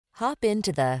Hop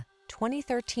into the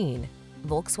 2013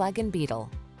 Volkswagen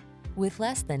Beetle. With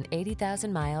less than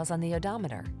 80,000 miles on the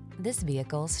odometer, this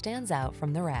vehicle stands out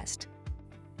from the rest.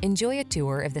 Enjoy a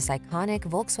tour of this iconic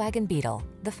Volkswagen Beetle,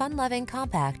 the fun-loving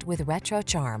compact with retro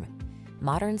charm.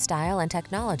 Modern style and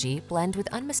technology blend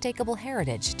with unmistakable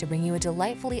heritage to bring you a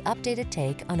delightfully updated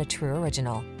take on a true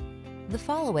original. The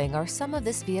following are some of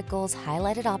this vehicle's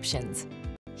highlighted options: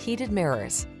 heated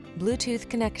mirrors, Bluetooth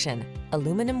connection,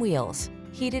 aluminum wheels,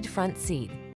 heated front seat,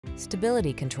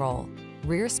 stability control,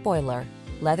 rear spoiler,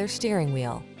 leather steering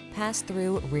wheel,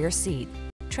 pass-through rear seat,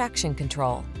 traction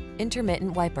control,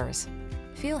 intermittent wipers.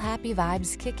 Feel happy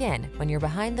vibes kick in when you're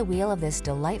behind the wheel of this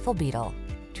delightful Beetle.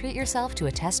 Treat yourself to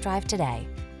a test drive today.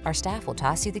 Our staff will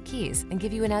toss you the keys and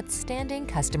give you an outstanding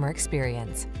customer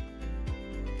experience.